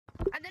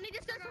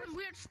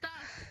weird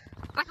stuff.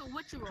 Like a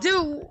ritual.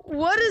 Dude,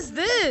 what is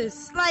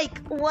this? Like,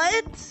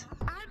 what?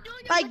 I'm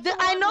doing Like,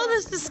 I know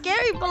this is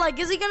scary, but like,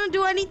 is he gonna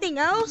do anything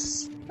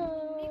else?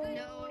 No.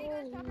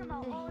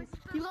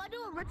 You gotta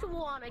do a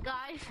ritual on it,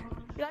 guys.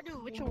 You gotta do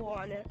a ritual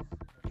on it.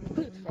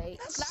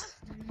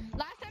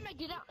 Last time I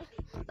did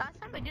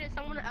it,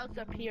 someone else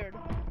appeared.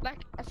 Like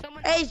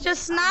someone. Hey, else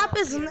just snap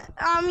his.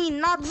 I mean,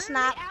 not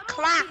snap.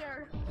 Clap.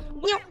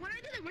 When I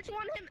did the ritual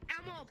on him,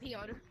 Elmo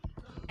appeared.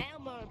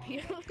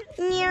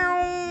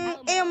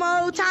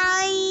 Elmo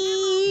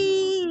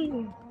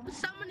time.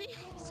 Summon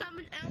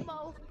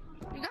Elmo.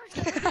 You gotta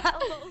summon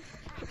Elmo.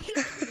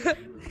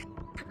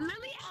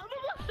 Literally, Elmo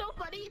was so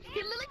funny.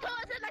 He literally told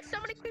us that like so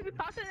many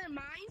creepypastas in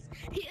minds.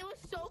 It was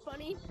so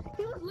funny.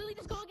 He was literally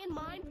just going in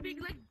minds, being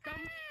like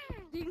dumb,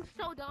 being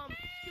so dumb.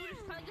 He was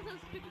just telling us those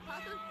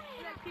creepypastas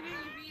and like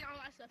PvP and all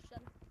that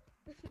stuff.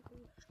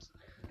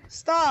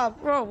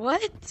 Stop, bro.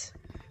 What?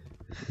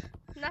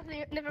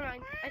 Nothing. Never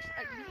mind. I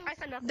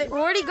said nothing.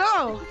 Where'd he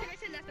go? Pretend I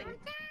said nothing.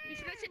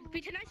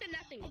 Pretend I said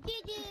nothing.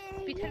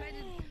 Pretend I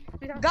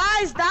didn't.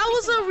 Guys, that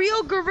was a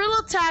real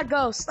gorilla tag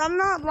ghost. I'm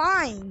not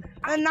lying.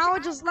 And now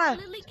it just left. I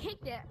literally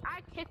kicked it.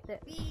 I kicked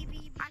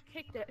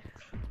it.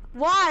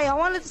 Why? I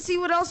wanted to see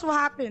what else will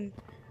happen.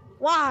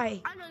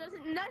 Why? I know there's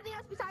nothing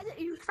else besides it.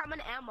 You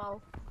summon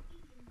ammo.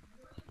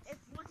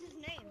 What's his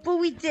name? But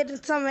we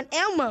didn't summon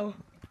Elmo.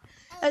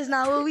 That's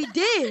not what we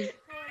did.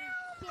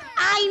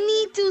 I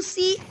need to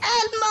see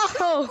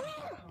Elmo.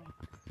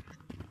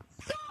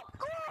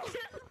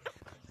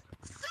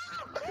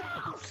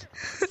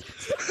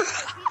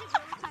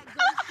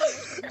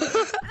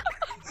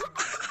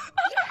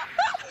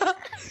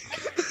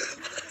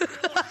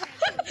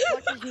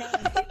 What's his name?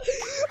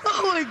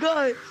 Oh my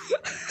god.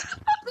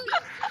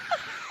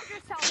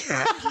 What's his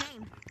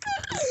name?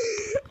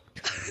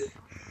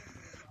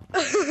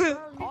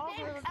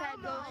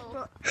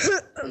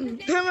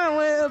 Damn, I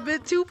went a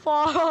bit too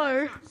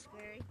far.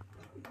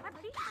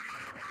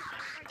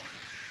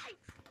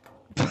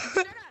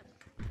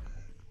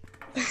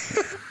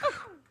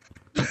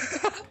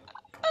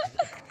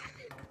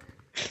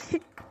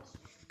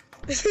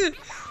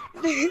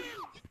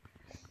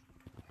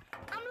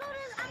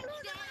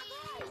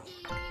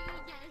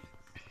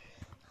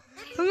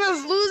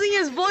 Someone's losing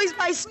his voice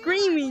by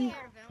screaming.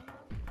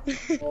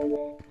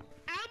 Oh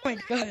my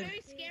god.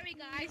 Very scary,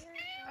 guys.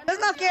 That's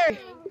not scary.